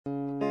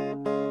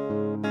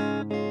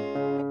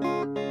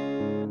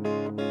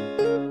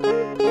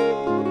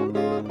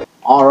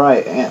All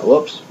right, and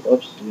whoops. You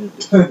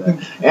didn't do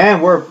that.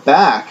 And we're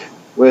back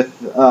with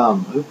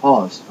who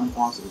paused?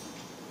 Unpause it.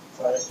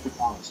 Sorry. Who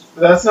paused?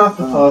 That's not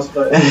the pause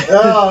button.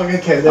 Oh,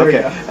 okay, there we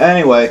go.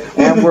 Anyway,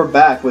 and we're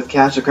back with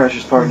Castle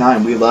Crashers Part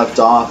 9. We left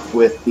off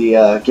with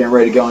the getting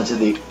ready to go into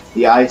the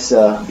ice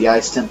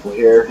temple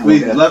here. And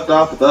we left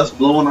off with us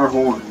blowing our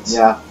horns.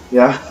 Yeah. We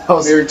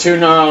were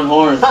tuning our own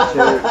horns.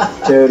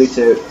 Tooty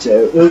toot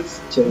toot. Oops.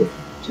 Toot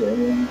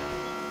toot.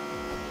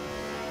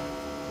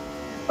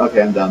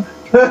 Okay, I'm done.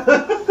 I'm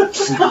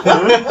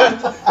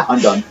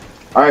done.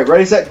 All right,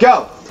 ready, set,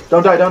 go.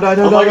 Don't die, don't die,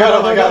 don't die.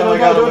 Oh my god,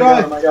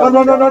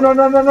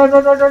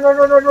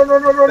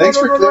 No. Thanks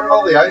for clearing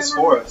all the ice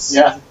for us.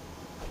 Yeah.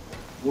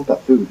 We've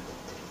got food.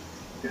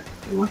 Okay,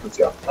 let's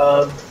go.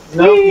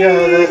 No,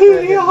 yeah,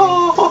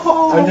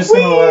 I'm just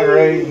gonna let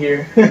right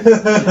here.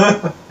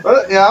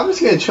 Yeah, I'm just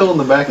gonna chill in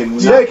the back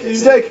and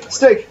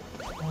Steak.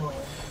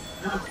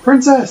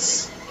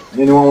 Princess.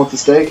 Anyone want the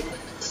steak?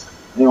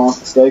 Anyone want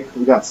the steak?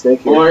 We got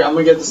steak here. I'm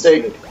gonna get the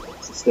steak.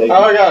 Steak.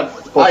 Oh my god,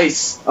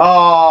 ice.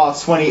 Oh,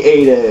 Swinny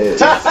ate it.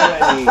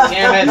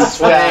 Damn it,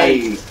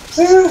 Swinny.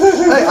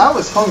 Hey, I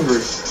was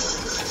hungry.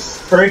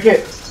 Break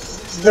it.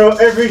 Throw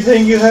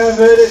everything you have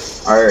at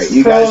it. Alright,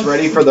 you guys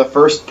ready for the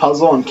first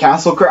puzzle in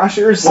Castle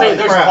Crashers? Wait,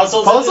 there's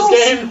puzzles in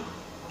this game?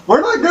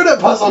 We're not good at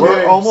puzzle games.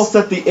 We're almost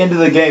at the end of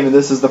the game, and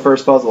this is the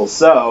first puzzle.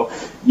 So,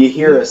 you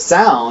hear a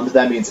sound,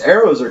 that means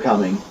arrows are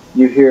coming.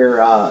 You hear,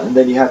 and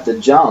then you have to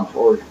jump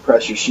or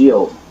press your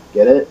shield.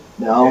 Get it?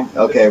 No?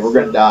 Okay, we're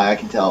gonna die, I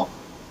can tell.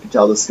 I can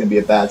tell this is gonna be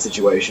a bad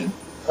situation.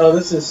 Oh,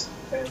 this is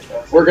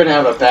fantastic. We're gonna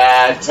have a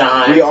bad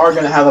time. We are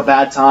gonna have a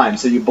bad time.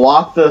 So you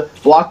block the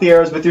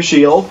arrows with your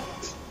shield,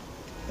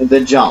 and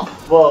then jump.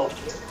 Whoa.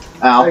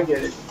 Ow. I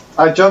get it.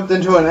 I jumped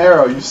into an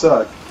arrow. You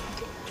suck.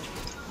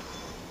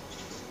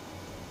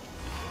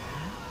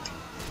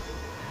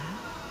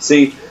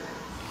 See,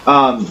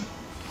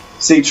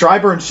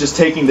 Triburn's just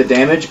taking the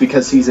damage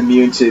because he's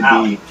immune to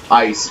the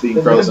ice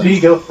being frozen. Let me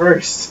go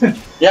first.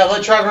 Yeah,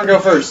 let Triburn go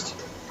first.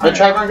 Let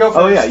Triburn go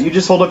first. Oh yeah, you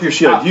just hold up your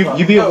shield.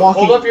 You be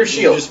walking. Hold up your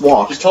shield. You just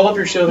walk. Just hold up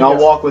your shield. And I'll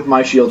walk with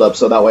my shield up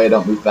so that way I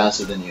don't move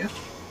faster than you.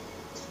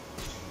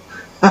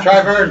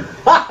 Triburn.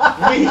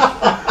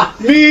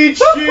 Meat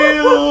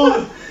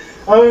shield.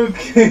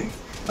 Okay.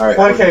 All right.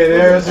 Okay,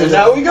 there's. And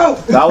now we go.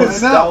 That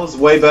was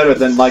way better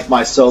than like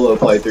my solo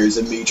playthroughs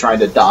and me trying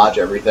to dodge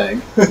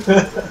everything.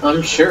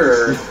 I'm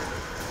sure.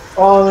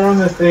 Oh, they're on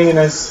the thing and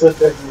I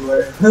slip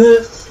everywhere.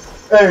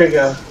 There we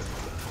go.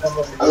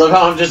 I love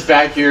how I'm just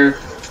back here.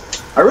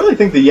 I really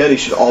think the Yeti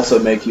should also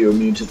make you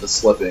immune to the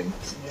slipping.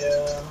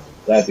 Yeah.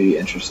 That'd be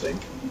interesting.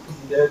 He's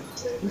dead.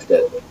 He's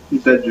dead.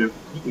 He's dead, Jew.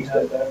 You can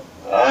have that.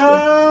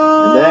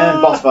 And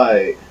then boss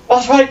fight.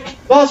 Boss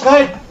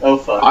fight! Oh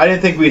fuck. I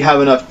didn't think we'd have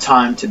enough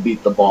time to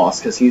beat the boss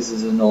because he's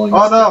as annoying.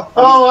 Oh no!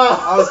 Oh wow!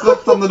 I was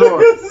flipped on the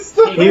door.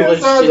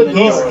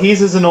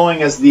 He's as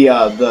annoying as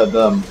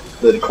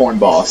the corn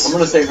boss. I'm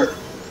gonna save her.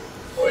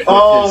 Wait,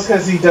 Oh,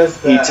 because he does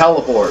that. He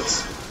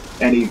teleports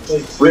and he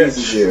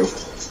freezes you.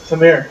 Come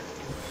here.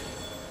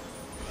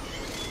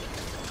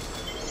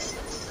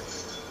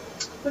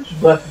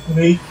 What's left with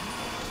me?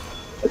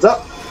 It's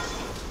up.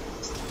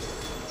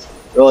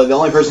 Really, the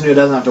only person who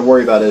doesn't have to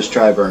worry about it is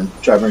Triburn.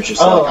 Triburn's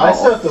just Oh, like, I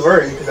still have to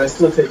worry because I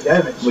still take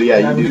damage. Well,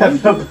 yeah, and you I do.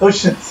 have no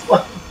potions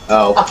left.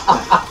 Oh,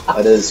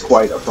 that is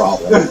quite a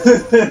problem.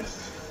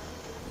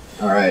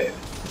 All right.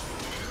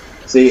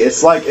 See,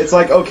 it's like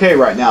okay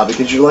right now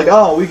because you're like,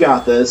 oh, we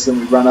got this, and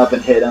we run up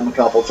and hit him a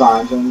couple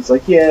times, and it's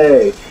like,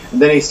 yay! And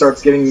then he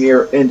starts getting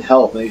near end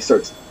health, and he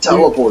starts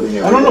teleporting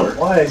everywhere. I don't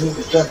know why I need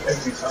to jump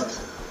every time.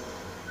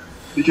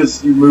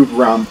 Because you move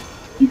around,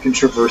 you can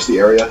traverse the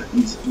area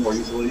more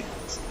easily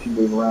if you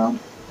move around.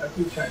 I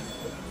keep trying to.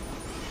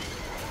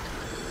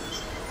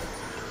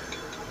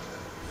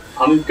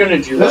 I'm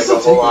gonna do like a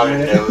whole lot of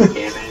no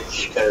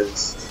damage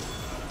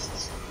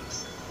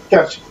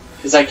Gotcha.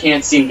 because I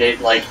can't seem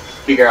to like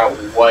figure out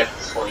what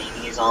plane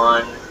he's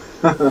on.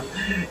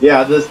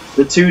 Yeah, the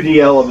 2D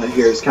element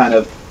here is kind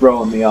of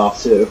throwing me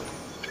off too,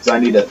 because I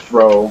need to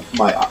throw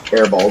my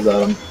air balls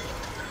at him.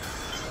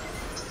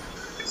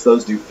 Because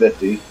those do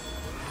 50.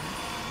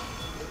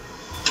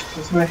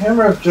 Does my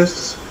hammer have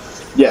just...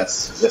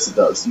 Yes, it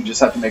does. You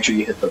just have to make sure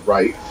you hit the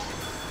right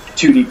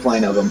 2D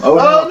plane of them. Oh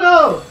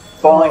no!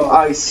 Falling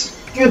ice.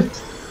 Good.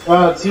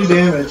 2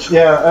 damage.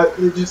 Yeah,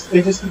 they just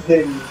keep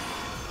hitting me.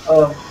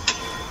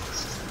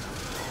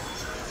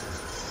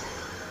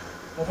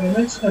 Have I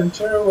mentioned I'm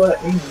terrible at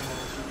aiming?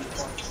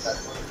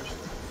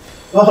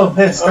 Oh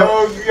man,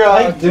 Oh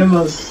god! I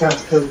demos kind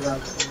of killed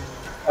around.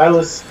 I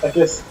was, I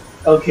guess,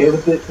 okay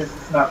with it because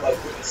it's not like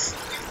this.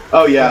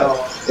 Oh yeah,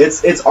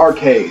 it's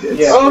arcade.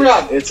 It's, Oh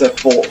god! It's a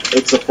full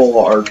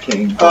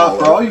arcade. For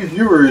all you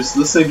viewers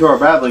listening to our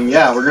battling,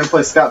 yeah, we're gonna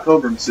play Scott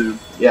Pilgrim soon.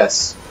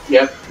 Yes.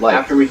 Yep. Like-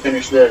 after we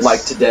finish this.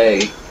 Like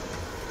today.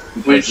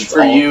 Because Which it's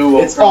for you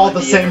will it's all the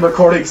probably be same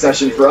recording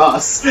session for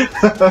us.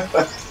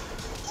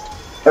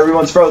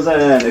 Everyone's frozen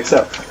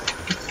except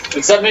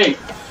Except me.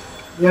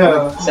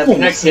 Yeah. Except the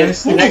next hit.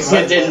 The next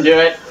hit didn't do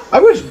it. I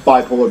wish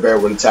Bipolar Bear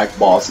would attack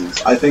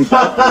bosses. I think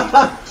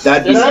that'd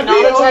Does be. he That'd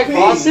be not attack OP.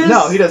 bosses?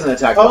 No, he doesn't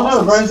attack Oh no,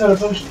 bosses. Brian's out of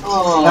potions.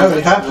 Oh, I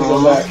would that's have to go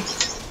wrong. back.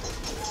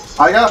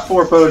 I got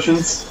 4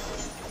 potions.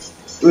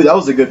 Ooh, that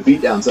was a good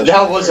beatdown session.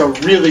 That was a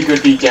really good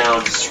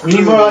beatdown. We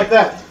need more like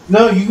that.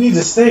 No, you need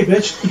to stay,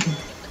 bitch.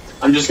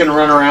 I'm just gonna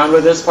run around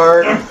with this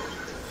part.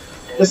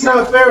 It's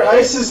not fair.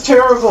 Ice is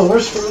terrible.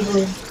 Where's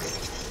Frozen?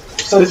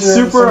 It's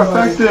super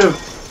effective.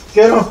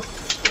 Get him.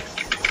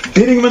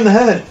 Hitting him in the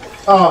head.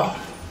 Oh.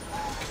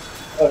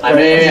 Okay, I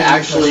may need to use my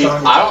actually.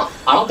 strongest.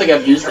 I don't think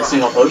I've used a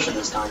single potion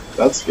this time.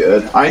 That's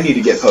good. I need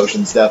to get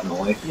potions,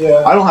 definitely.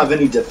 Yeah. I don't have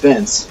any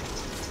defense.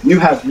 You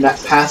have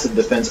passive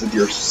defense with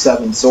your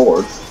 7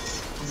 sword.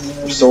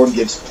 Your sword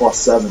gives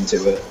 +7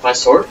 to it. My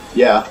sword?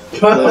 Yeah.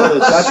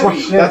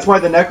 That's why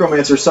the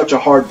Necromancer is such a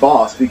hard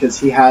boss, because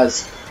he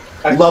has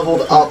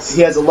leveled up.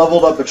 He has a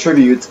leveled up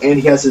attributes, and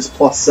he has his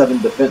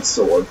 +7 defense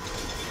sword.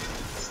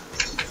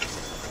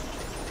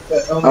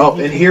 Oh,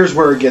 and here's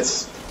where it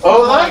gets.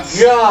 Oh my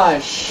that's-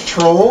 gosh!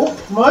 Troll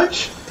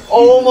much?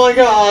 Oh my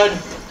god!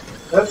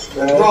 That's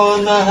bad.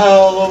 Run the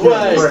hell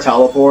away! He's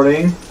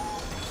teleporting.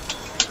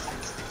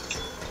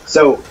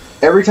 So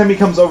every time he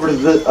comes over to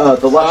the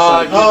left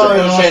side, Oh, I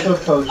Potion.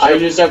 lost a potion. I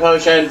used a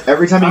potion.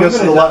 every time he I'm goes to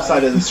the gonna left die.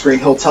 side of the screen,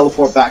 he'll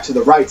teleport back to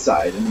the right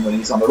side, and when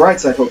he's on the right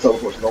side, he'll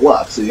teleport to the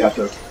left. So you have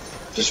to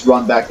just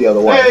run back the other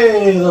way.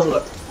 Hey, level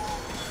up.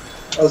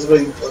 I was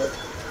waiting for it.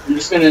 I'm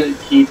just gonna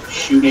keep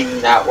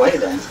shooting that way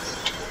then.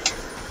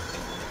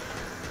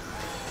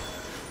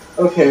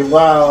 Okay,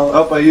 wow.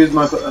 Oh, I used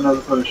my another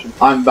potion.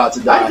 I'm about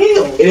to I die.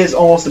 healed. It is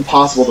almost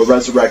impossible to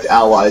resurrect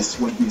allies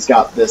when he's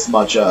got this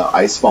much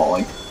ice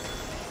falling.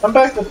 I'm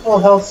back to full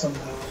health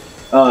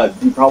somehow.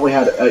 You probably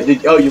had. You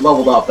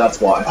leveled up. That's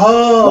why. Level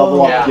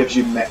Oh, up yeah. gives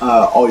you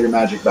all your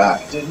magic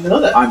back. didn't know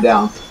that. I'm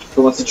down.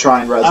 Who wants to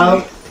try and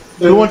resonate?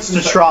 Who wants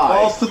to try?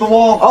 Balls to the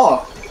wall.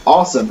 Oh,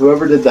 awesome!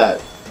 Whoever did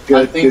that,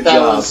 good, I think good that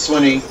job. was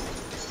Swinny.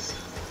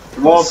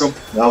 You're welcome.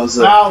 That was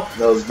Ow.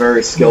 that was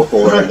very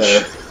skillful right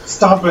there.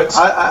 Stop it.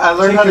 I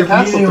learned how to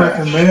castle Take crash.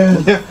 like a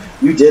man.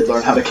 You did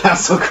learn how to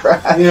castle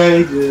crash. Yeah,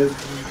 he did. He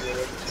did.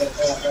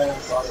 I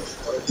saw it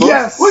before.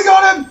 Yes! We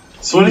got him!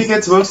 Swinny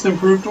gets most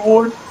improved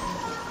award.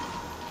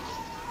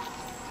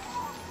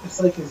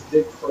 It's like his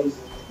dick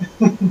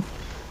frozen.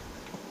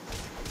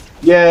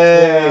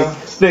 Yay! Yeah.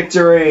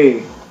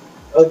 Victory!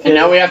 Okay. And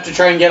now we have to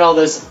try and get all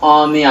this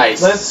on the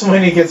ice. Let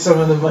Swinny get some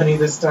of the money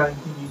this time.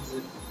 He needs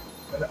it.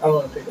 I don't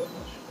want to pick up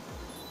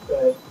much. Go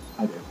ahead.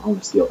 I do. I want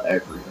to steal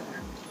everything.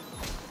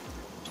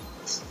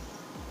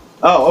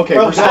 Oh, okay.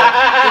 Oh,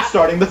 We're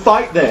starting the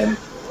fight then.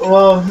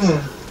 Well,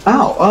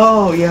 Ow!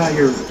 Oh, yeah.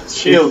 You're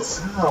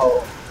Shields.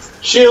 Ow.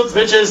 Shields,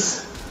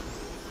 bitches!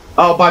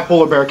 Oh,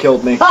 Bipolar Bear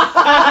killed me.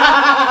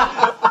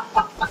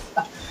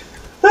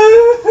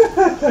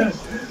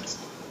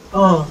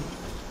 Oh,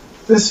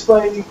 this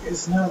fight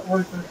is not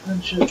worth our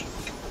friendship.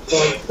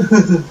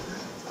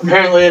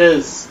 Apparently it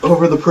is.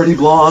 Over the pretty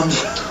blonde.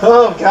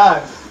 Oh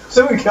God!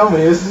 Someone kill me.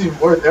 This is even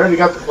worth. I already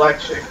got the black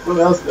chick. What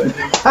else did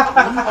I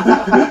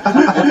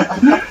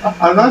do?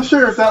 I'm not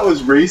sure if that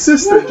was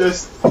racist or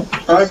just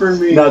Triburn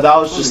me. No, that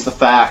was just the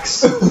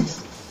facts.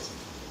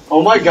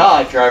 Oh my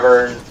god,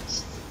 Trevor.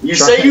 You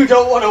Try- say you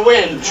don't want to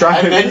win, Try-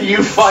 and then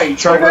you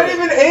fight. I'm not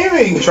even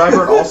aiming.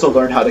 Triburn also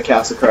learned how to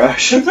castle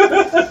crash.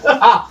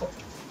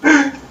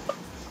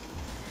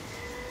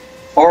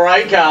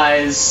 Alright,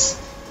 guys.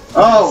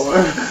 Oh.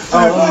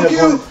 Oh, Fuck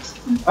you.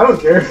 I don't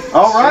care.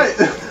 Alright,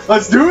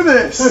 let's do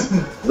this.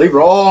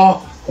 Leroy.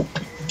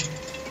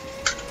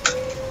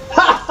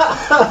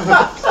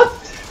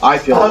 I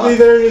feel I'll be left.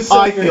 there in a I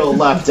second. feel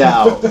left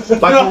out.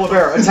 Bipolar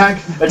Bear,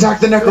 attack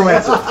the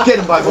Necromancer. Get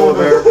him, Bipolar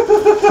Bear.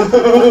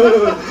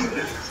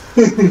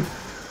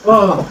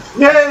 Oh,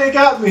 yeah, they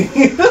got me.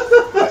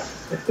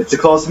 It's a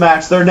close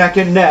match. They're neck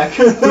and neck.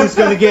 Who's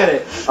gonna get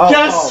it? Oh,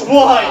 Guess oh.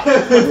 what?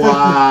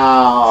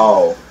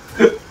 Wow.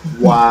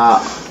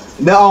 Wow.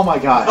 No, oh my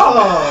god.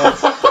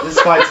 Oh, This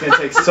fight's gonna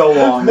take so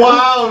long.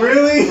 wow,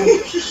 really?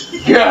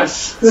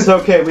 Yes! It's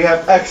okay, we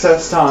have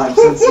excess time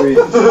since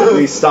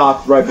we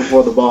stopped right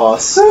before the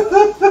boss.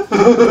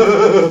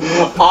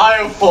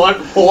 I want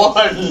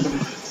one!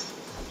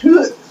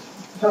 Does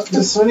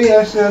Swinny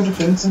actually have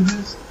defense in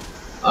his?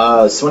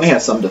 Swinny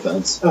has some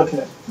defense,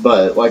 Okay.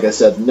 but like I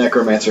said,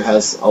 Necromancer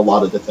has a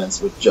lot of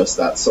defense with just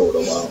that sword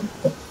alone.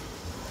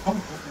 I'm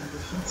fucking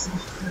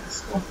defensive.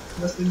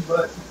 Nothing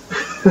but.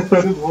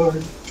 Good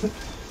lord.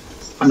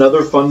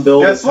 Another fun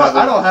build. Guess is what?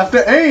 having- I don't have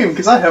to aim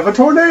because I have a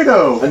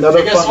tornado. Another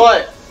Hey, guess fun,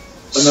 what?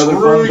 Another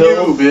Screw fun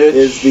build you, bitch.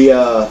 is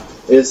the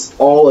is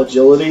all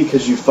agility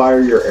because you fire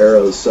your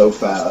arrows so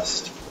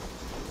fast.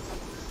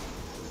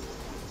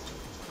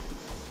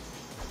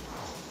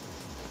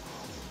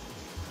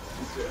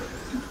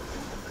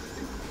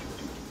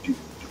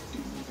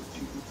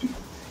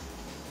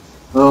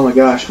 Oh my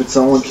gosh, would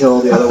someone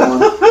kill the other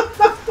one?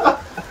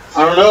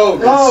 I don't know.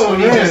 Did Oh,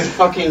 Swinny man. just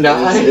fucking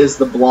die? Is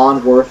the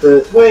blonde worth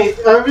it? Wait,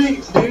 are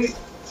we?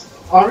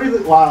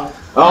 Wow.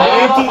 Oh,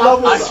 empty I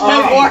levels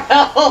spent up. more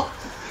health!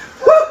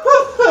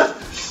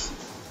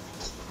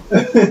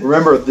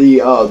 Remember,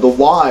 the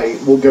Y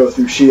will go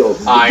through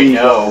shields. The I B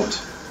know.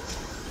 won't.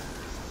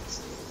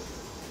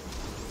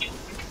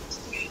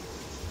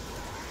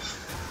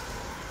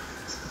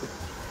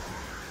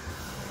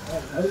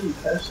 Man, how do you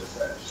catch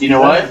this ash? You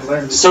know I haven't what?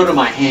 learned So do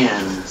my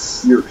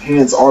hands. Your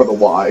hands are the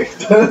Y.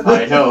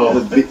 I know.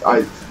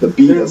 The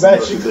B They're doesn't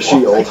go through magic the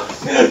shield.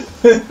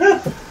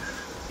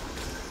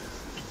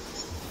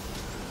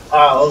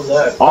 Ah, what was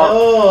that? Our-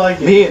 Oh, I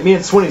get it. Me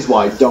and Swinny's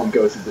Y don't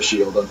go through the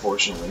shield,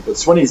 unfortunately, but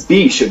Swinny's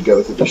B should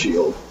go through the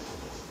shield.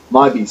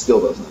 My B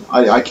still doesn't.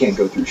 I can't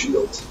go through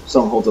shields. If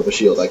someone holds up a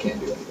shield, I can't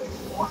do anything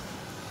anymore.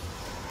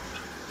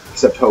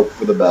 Except hope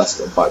for the best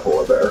of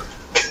Bipolar Bear.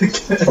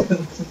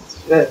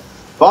 Shit.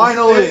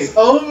 Finally! It's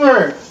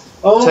over!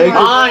 Oh Take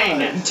my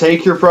it. Mine!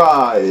 Take your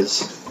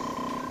prize.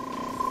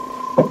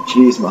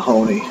 Jeez,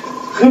 Mahoney.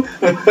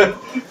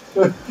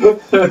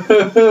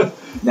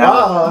 Now,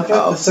 Wow, I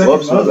got the second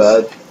whoops, my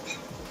most. bad.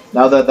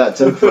 Now that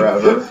took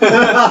forever,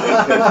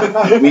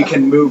 we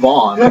can move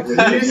on with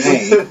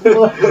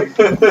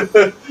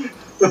the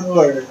game.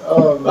 Lord.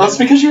 Oh, man. That's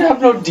because you have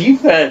no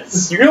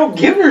defense. You don't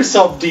give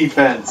yourself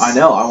defense. I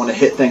know. I want to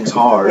hit things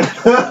hard.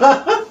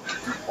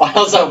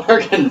 How's that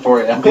working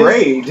for you?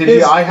 Great. Did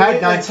you? I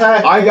had great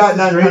attack I got is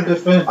his great 900.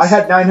 defense. I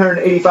had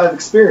 985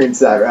 experience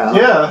that round.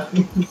 Yeah.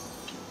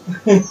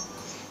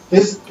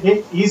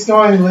 He's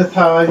going with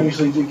how I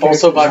usually do.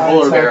 Also, characters.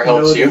 Bipolar High Bear attack,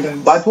 helps no you.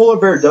 defense. Bipolar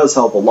Bear does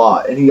help a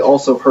lot, and he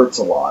also hurts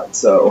a lot.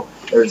 So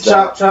there's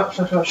Chop, that.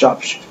 chop, chop,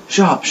 chop.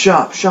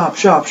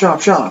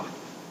 Shop.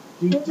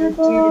 Do, do,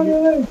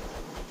 do.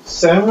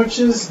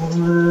 Sandwiches?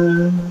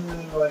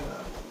 Why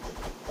not?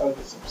 I'll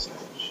get some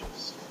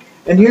sandwiches.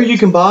 And here you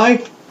can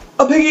buy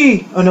a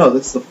piggy. Oh no,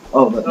 that's the.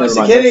 Oh, never it's a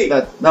mind. kitty.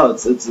 No,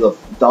 it's the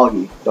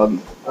doggy.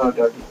 Oh,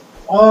 doggy.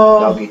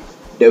 Oh,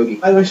 Doggy.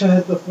 I wish I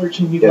had the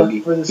fortune you Doggy.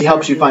 left for this. He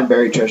helps you character. find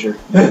buried treasure.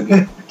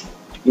 Doggy.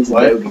 He's a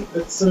What? doggy.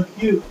 That's so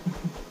cute.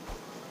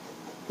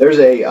 There's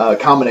a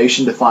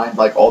combination to find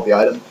like all the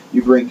items.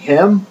 You bring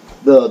him,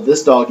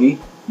 this doggy.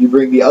 You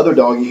bring the other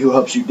doggy who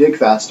helps you dig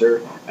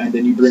faster, and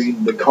then you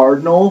bring the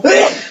cardinal,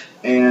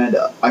 and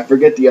I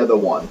forget the other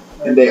one,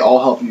 and they all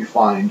help you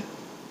find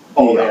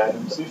All the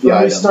items. Before we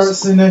items. start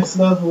the next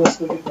level, let's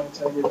go get my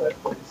tiger back,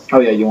 please. Oh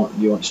yeah, you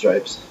want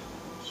stripes.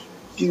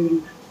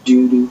 Doo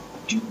doo doo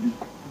doo doo.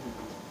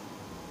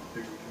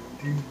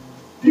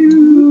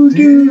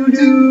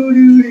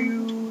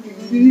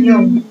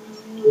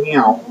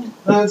 Meow.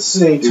 Let's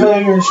see,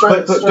 tiger and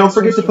stripes. But don't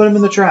forget to put them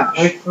in the trash.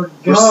 I forgot.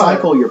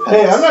 Recycle your pets.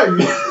 Hey, I'm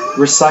not.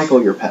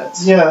 Recycle your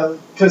pets. Yeah,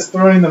 because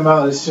throwing them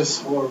out is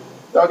just horrible.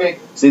 Okay.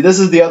 See, this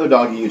is the other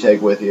doggy you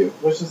take with you.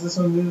 What does this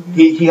one do?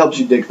 He helps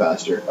you dig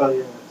faster. Oh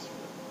yeah. That's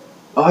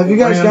Oh, have you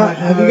guys Ram got? I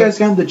Have you have. guys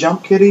gotten the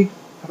jump kitty?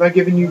 Have I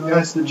given you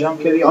guys the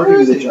jump kitty? I'll give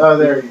you the jump. Oh,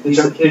 there. The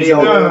jump kitty.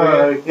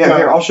 Yeah, Yeah,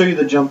 here I'll show you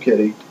the jump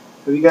kitty.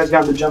 Have you guys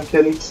gotten the jump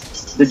kitty?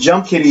 The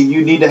jump kitty,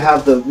 you need to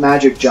have the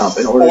magic jump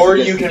in order. Or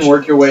to get you the can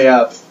work your way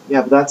up.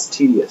 Yeah, but that's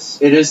tedious.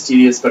 It is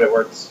tedious, but it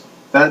works.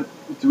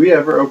 Do we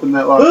ever open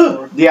that locked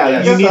door? Yeah, Yeah,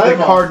 you yes, need I the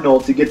have. cardinal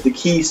to get the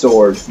key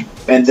sword,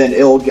 and then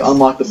it'll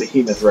unlock the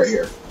behemoth right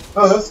here.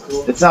 Oh, that's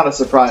cool. It's not a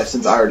surprise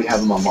since I already have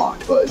them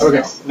unlocked, but you Okay,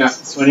 know. now,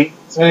 Swinny,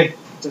 Hey,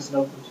 just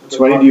open.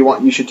 Sweaty,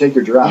 you should take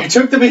your you giraffe.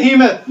 took the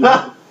behemoth!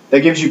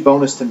 That gives you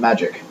bonus to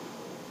magic.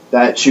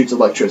 That shoots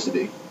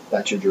electricity.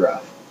 That's your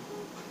giraffe.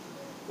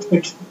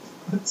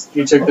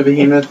 You took the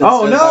behemoth.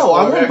 Oh instead no,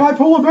 I of went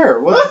bipolar bear.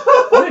 What?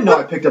 I didn't know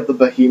I picked up the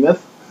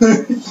behemoth.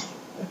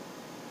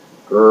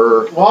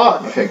 Grr.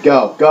 Walk. Okay,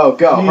 go,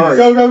 hurry.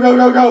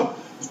 Go!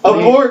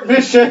 Abort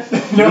mission!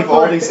 Leave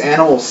all these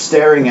animals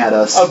staring at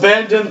us.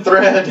 Abandon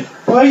thread!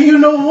 Why you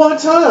don't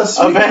want us?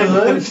 We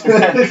Abandoned. could. Do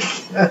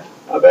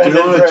Abandon you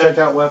want to thread. check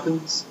out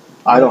weapons?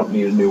 I don't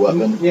need a new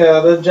weapon.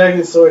 Yeah, the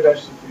jagged sword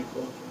actually pretty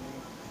cool for me.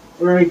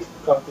 Where are we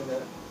talking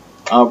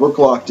at? We're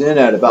clocked in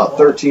at about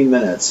 13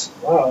 minutes,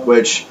 Wow.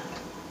 which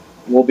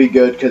will be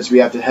good because we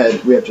have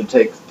to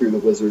take through the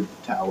wizard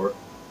tower.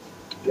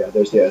 Yeah,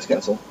 there's the ice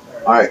castle.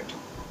 All right.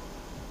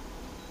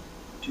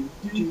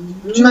 Magic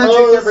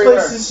Oh, this everywhere.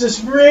 place is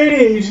just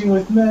radiating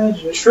with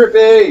magic.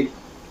 Trippy!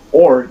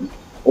 Or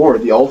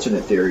the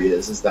alternate theory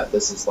is that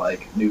this is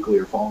like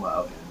nuclear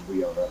fallout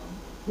and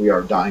we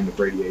are dying of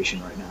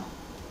radiation right now.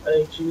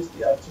 I choose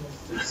the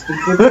optimistic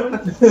stupid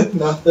one,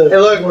 not the Hey,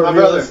 look, more my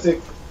brother.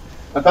 realistic.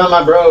 I found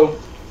my bro.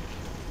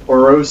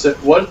 Orosa.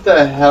 What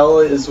the hell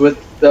is with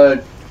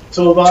the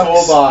Toolbox.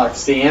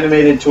 toolbox? The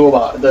animated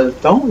toolbox. The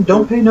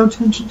Don't pay no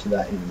attention to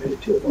that animated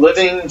toolbox.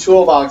 living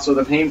toolbox with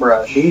a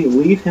paintbrush.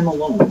 Leave him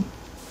alone.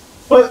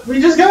 But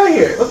we just got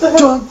here. What the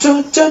hell?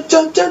 Dun, dun, dun,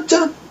 dun, dun,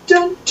 dun,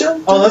 dun,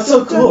 dun, Oh, that's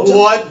so cool.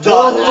 What the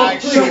Holy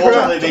actual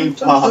crap. living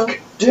fuck?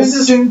 This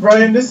is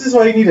Brian. This is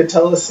why you need to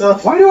tell us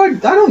stuff. Why do I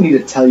don't need to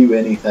tell you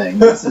anything.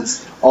 This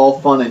is all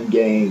fun and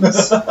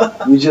games.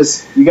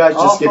 You guys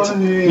All just get fun to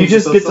and you games,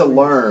 just so get to funny.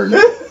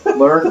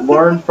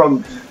 learn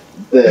from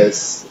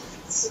this.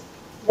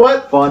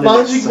 What Fun and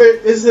logic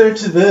exciting. is there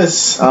to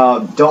this?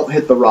 Don't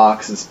hit the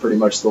rocks is pretty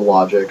much the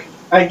logic.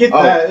 I get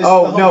Oh, that. It's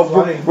oh the no,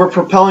 whole flying. we're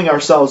propelling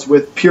ourselves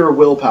with pure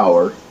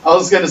willpower. I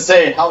was gonna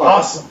say, how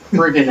Awesome.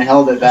 friggin'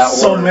 hell did that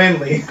so work?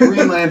 manly.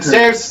 Green Lantern.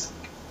 Stairs!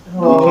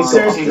 Oh, Oh,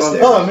 stairs. he goes-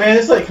 Oh man,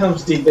 it's like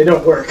comes deep. They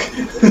don't work.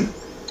 What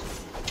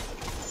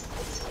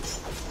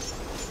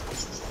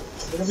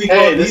do we call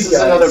Hey, this these is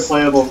guys? another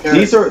playable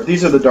character.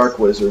 These are the Dark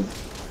Wizard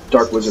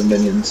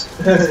minions.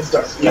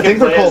 Dark. You I can think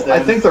they're play called. as I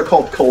them. think they're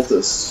called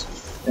cultists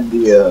in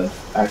the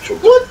actual.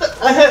 What?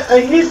 I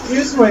hate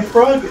using my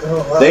frog.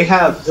 Oh, wow. They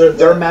have Deserve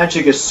their that.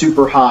 magic is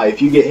super high.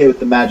 If you get hit with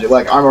the magic,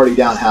 like I'm already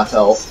down half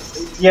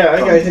health. Yeah, I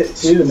got hit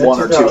too. That One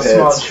or took out two a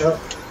small hits. chunk.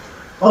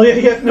 Oh yeah,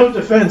 you have no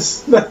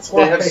defense. That's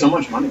why. They have so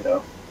much money,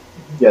 though.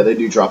 Yeah, they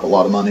do drop a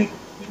lot of money.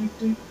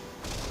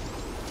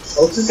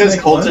 Cultists Because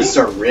make cultists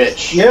money? are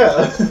rich.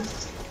 Yeah.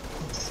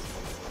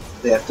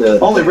 They have to.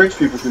 Only rich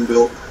people can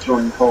build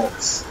join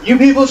cults. You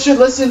people should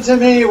listen to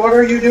me. What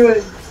are you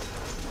doing?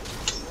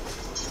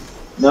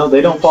 No,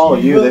 they don't follow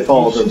you. They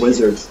follow the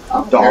wizard.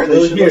 Dark Dark Well,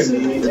 Wizard. here, Wizard.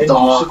 and The you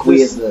Dark should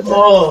Wizard.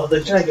 Oh, the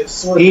giant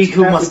sword. He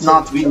who must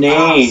not be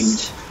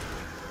named.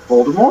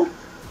 Voldemort.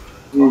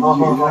 You're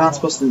not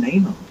supposed to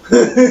name him.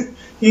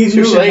 He who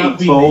Too should late. not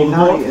be named.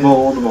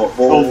 Voldemort.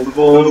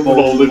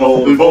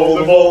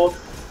 Voldemort.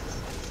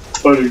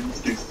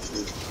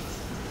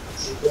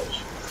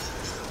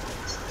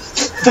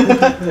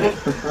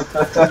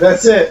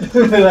 That's it.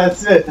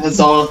 That's it. That's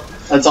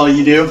all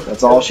you do?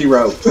 That's all she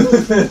wrote. I'm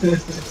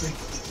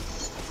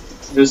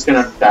just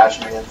gonna bash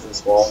him against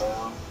this wall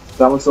now.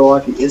 That one's still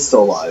alive. He is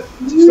still alive.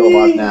 He's still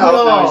alive now.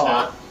 Oh, no, he's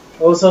not.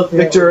 I was hoping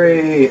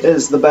Victory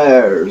is the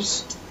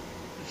Bears.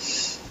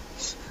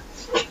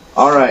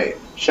 All right.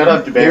 Shut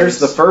up, DeBears. Here's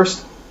the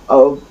first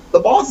of the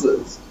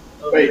bosses.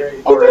 Oh, Wait,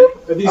 great. already?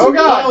 Are these- Oh,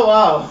 God. Oh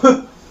wow.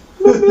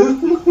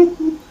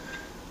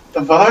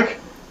 The fuck?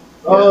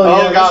 Oh,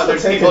 Oh, yeah, god, they're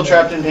there's taking people it.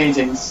 trapped in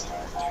paintings.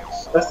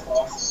 That's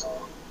awesome.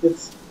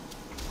 It's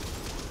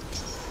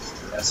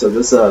Yeah, so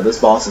this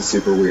boss is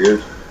super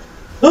weird.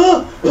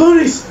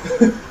 ponies.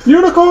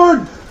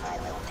 Unicorn!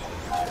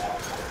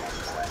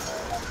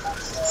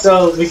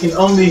 So we can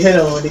only hit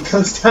him when he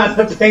comes down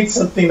to paint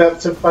something up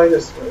to fight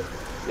us with.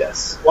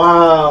 Yes.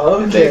 Wow.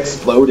 And they Okay.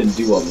 explode and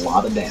do a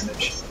lot of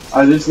damage.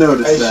 I just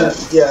noticed I that.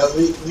 should. Yeah.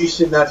 We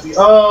should not be.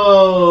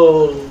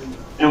 Oh.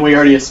 And we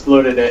already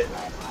exploded it.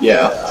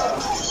 Yeah.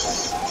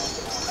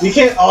 We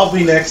can't all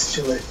be next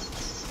to it.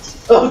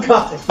 Oh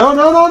god. No,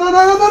 no, no, no, no,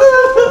 no, no,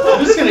 no,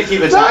 I'm just gonna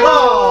keep attacking.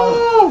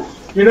 Oh.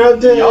 You're not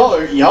dead. Y'all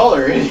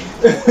are idiots.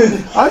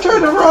 I tried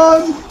to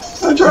run!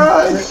 I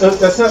tried! Oh,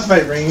 that's not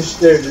my range.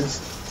 There it is.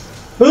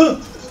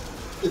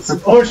 It's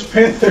an orange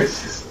panther.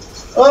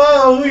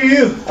 Oh, who are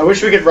you? I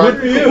wish we could run.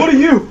 What are you? What are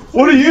you?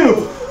 What are you?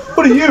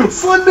 What are you?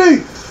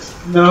 Slendy!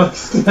 No,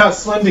 it's not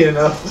slendy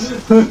enough.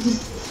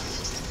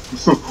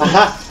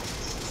 Haha.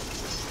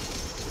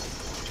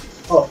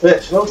 Oh,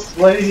 bitch. Well,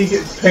 why did he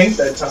get paint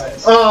that time?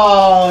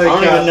 Oh, I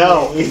don't even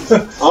know.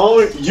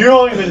 You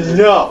don't even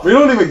know. We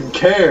don't even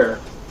care.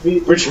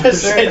 We're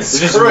just saying They're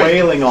just screw it.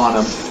 wailing on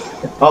him.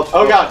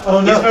 Oh god. Oh,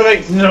 no.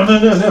 He's moving. No.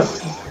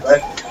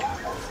 Right.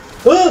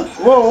 Whoa,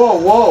 whoa,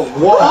 whoa,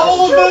 whoa!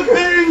 All of the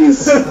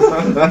things!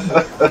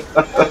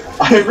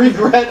 I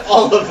regret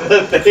all of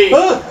the things.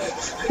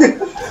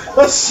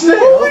 A snail!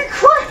 Holy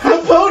crap!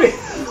 A pony!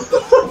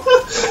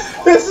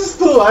 This is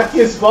the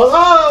luckiest ball.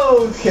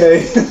 Oh,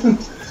 okay.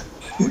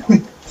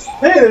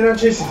 Hey, they're not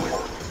chasing me.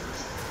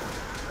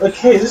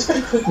 Okay, this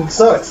guy cooking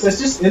sucks. Let's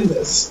just end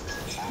this.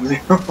 We're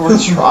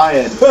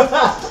trying.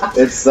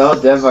 It's so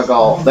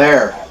difficult.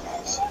 There.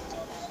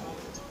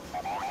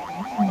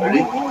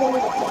 Ready?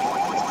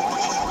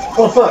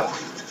 Oh, fuck.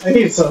 I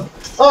need some.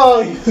 Oh,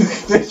 you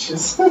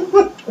bitches.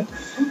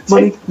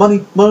 Money,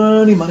 money,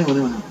 money, money, money,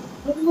 money.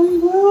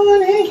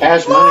 Money.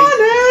 Cash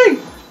money.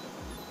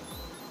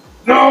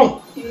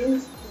 No!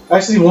 I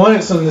actually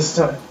wanted some this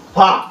time.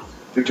 Ha!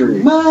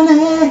 Victory.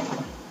 Money!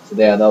 So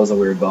yeah, that was a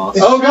weird boss.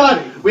 It's- Oh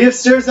god, we have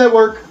stairs that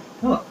work.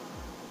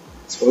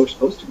 That's where we're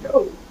supposed to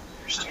go.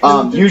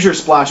 Use your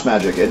splash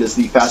magic. It is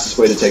the fastest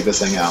way to take this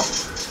thing out.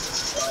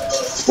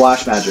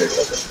 Splash magic.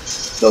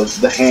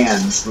 The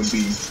hands would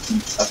be the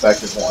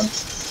effective one.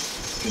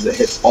 Because it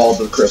hits all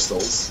the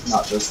crystals,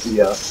 not just the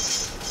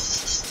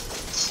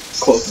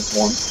closest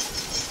one.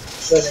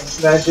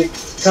 Settings, magic,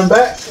 come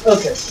back.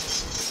 Okay.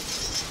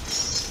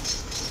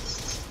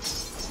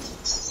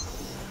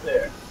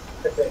 There.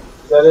 Okay.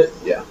 Is that it?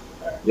 Yeah.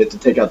 You have to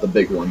take out the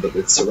big one, but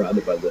it's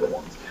surrounded by little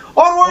ones.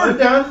 One Onward!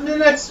 down to the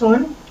next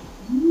one.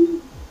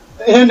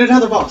 And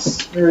another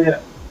boss. Here we go.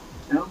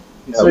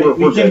 Yeah, So we're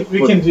we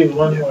can good. do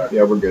one more.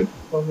 Yeah, we're good.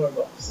 One more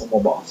boss. One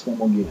more boss. One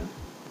more game.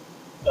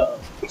 Uh-oh.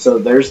 So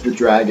there's the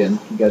dragon.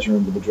 You guys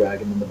remember the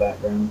dragon in the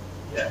background?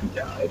 Yeah. He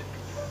died.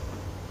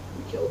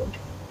 We killed him.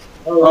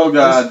 Oh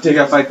god, you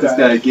gotta fight this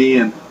guy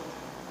again.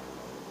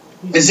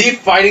 Is he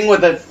fighting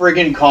with a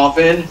friggin'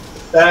 coffin?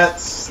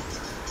 That's.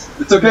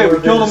 It's okay,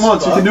 we killed him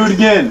once, we can do it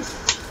again.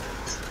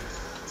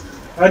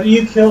 How do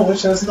you kill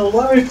which has no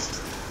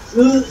life?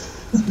 Ugh.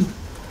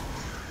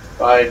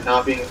 By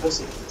not being a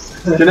pussy.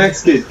 The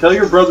next kid, tell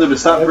your brother to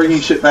stop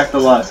bringing shit back to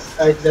life.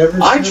 I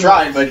never. I said-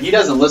 tried, but he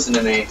doesn't listen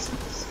to me.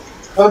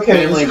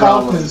 Okay, Family this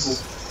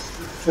coffin's.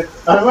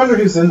 I wonder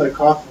who's in the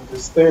coffin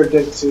because they're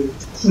dead too.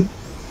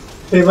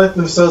 They let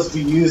themselves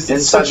be used in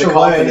Inside such the a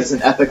coffin way. is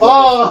an epic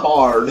Oh!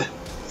 bard.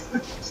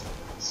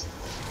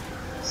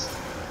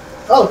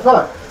 Oh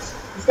fuck!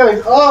 This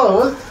guy.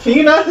 Oh, what? Can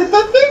you not hit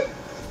that thing?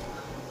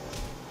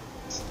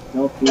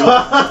 Nope.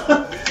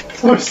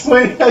 Poor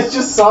Swing, I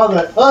just saw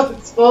that. Oh,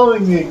 it's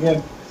following me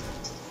again.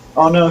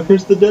 Oh no,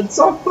 here's the dead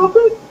sock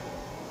puppet.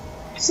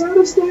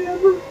 Saddest day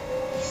ever.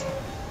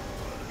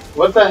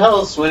 What the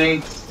hell,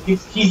 Swinny?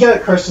 He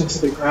got crushed into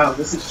the ground.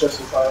 This is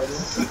justifiable.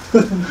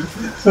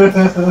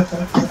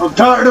 I'm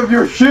tired of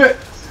your shit.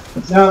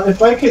 Now,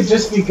 if I could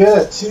just be good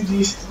at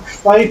 2D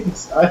fighting,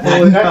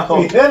 I would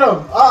actually hit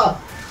him. Ah!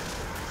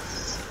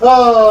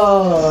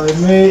 Oh,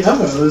 I'm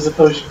gonna lose a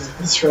potion at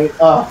this rate.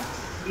 Oh.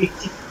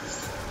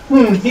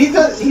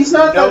 He's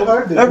not that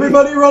hard to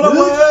Everybody run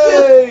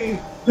away!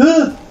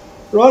 beat.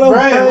 Run away!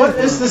 Brian, what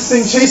is this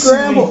thing chasing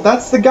Scramble! me?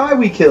 That's the guy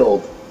we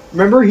killed.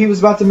 Remember, he was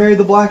about to marry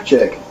the black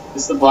chick.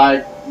 It's the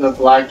black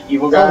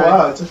evil Oh guy.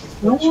 wow, it took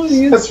No,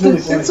 That's really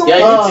funny.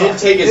 Yeah, you did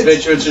take his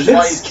bitch, which is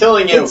why he's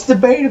killing you. It's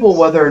debatable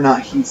whether or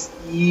not he's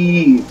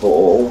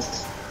evil.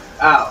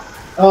 Ow.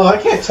 Oh, I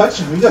can't touch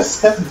him. He got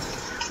 7.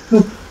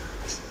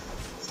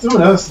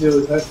 Someone else deal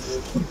with that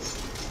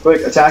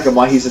Quick, attack him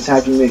while he's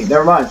attacking me.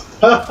 Never mind.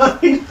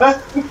 dude.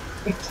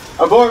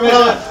 Abort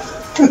mission.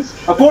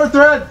 Abort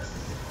thread.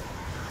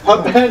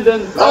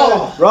 Abandon.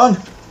 Oh! Run!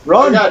 Oh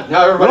Run! god,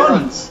 now everybody Run!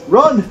 runs.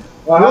 Run!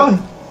 Wow.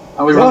 Run!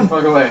 And we run the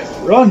fuck away.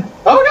 Run!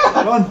 Oh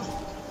god! Run!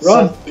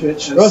 Run!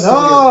 Bitch, Run!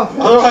 Ah!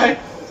 Other way.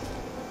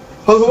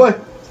 Other way!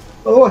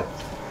 Other way!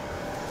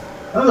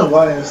 I don't know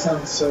why I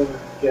sound so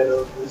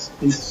ghetto.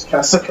 This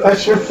Castle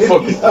Crusher.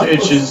 Fucking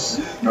bitches.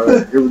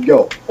 Alright, here we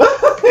go.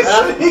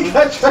 He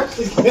got trapped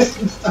again.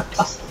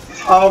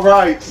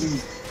 Alright.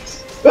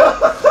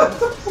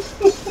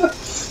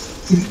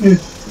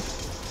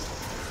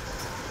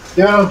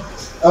 Yo,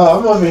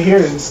 I'm over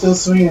here and still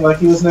swinging like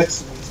he was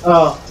next to me.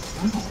 Oh,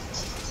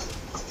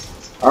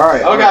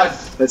 Alright. Oh god.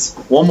 Let's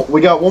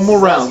we got one more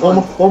round. One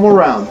more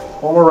round.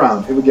 One more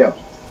round. Here we go.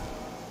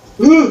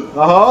 ooh.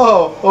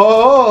 Oh.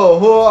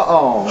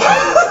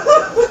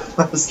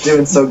 I was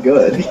doing so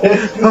good.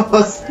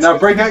 Now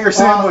break out your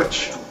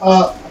sandwich.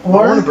 I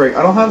want to Or break.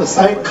 I don't have a I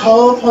sandwich.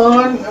 call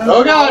upon.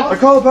 Oh god. I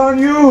call upon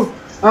you!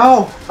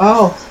 Ow!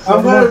 Ow!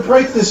 I'm gonna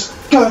break this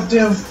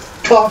goddamn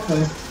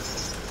coffin.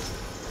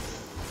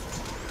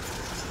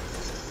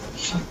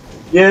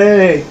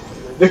 Yay!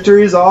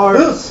 Victory is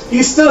ours!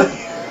 He's still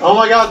here. Oh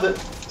my god.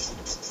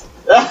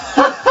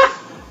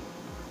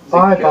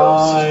 Bye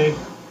bye.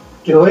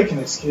 Get away,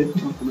 Knicks kid.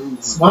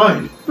 It's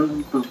mine.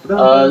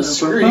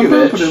 Screw you,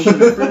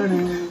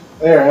 bitch.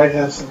 There, I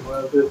have some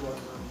bit more.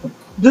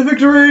 The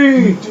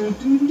victory!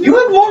 You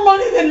have more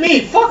money than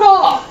me. Fuck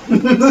off.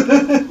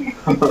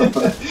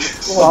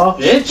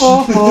 Bitch.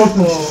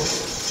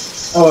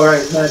 Oh,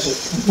 right, magic.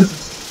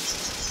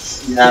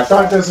 Yeah.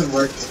 Frog doesn't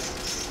work.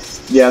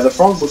 Yeah, the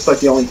frog looks like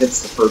he only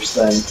hits the first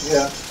thing.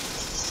 Yeah.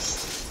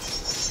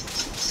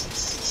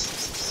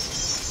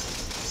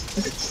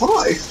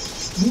 Why?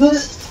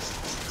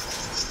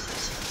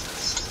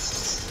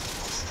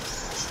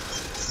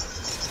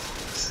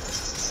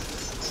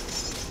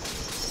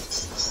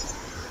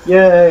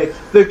 Yay!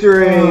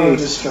 Victory! Oh,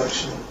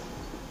 destruction.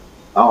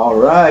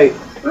 Alright.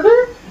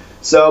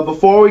 So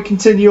before we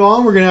continue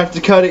on, we're gonna have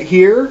to cut it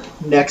here.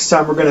 Next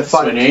time we're gonna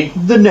fight Swinny.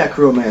 the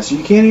Necromancer.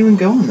 You can't even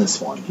go in this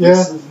one.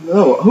 Yeah.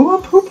 No.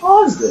 Who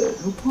paused it?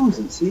 Who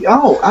paused it? See?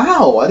 Oh,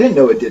 ow! I didn't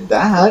know it did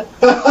that.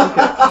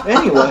 Okay.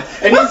 Anyway.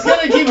 And he's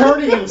gonna keep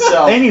hurting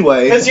himself.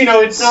 Anyway. Because, you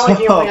know, it's not like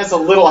he only has a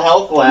little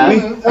health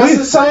left. As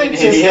a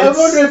scientist, I idiots.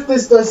 wonder if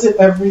this does it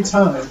every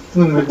time.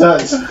 It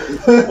does.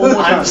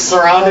 I'm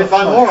surrounded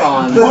by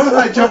morons. Why did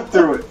I jump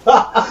through it?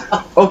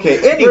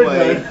 Okay.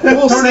 Anyway,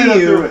 we'll Tornado see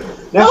through you it.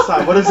 next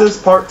time. What is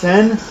this? Part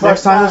 10?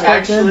 Next time is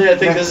part 10. Actually, I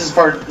think this is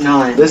part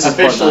 9. This is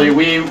part Officially,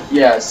 9.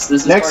 Yes,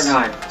 this is Next,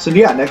 part 9. So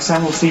yeah, next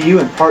time we'll see you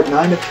in part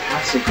 9 of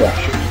Castle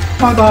Crusher.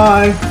 Bye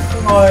bye.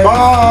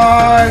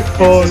 Bye.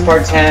 This is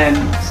part 10.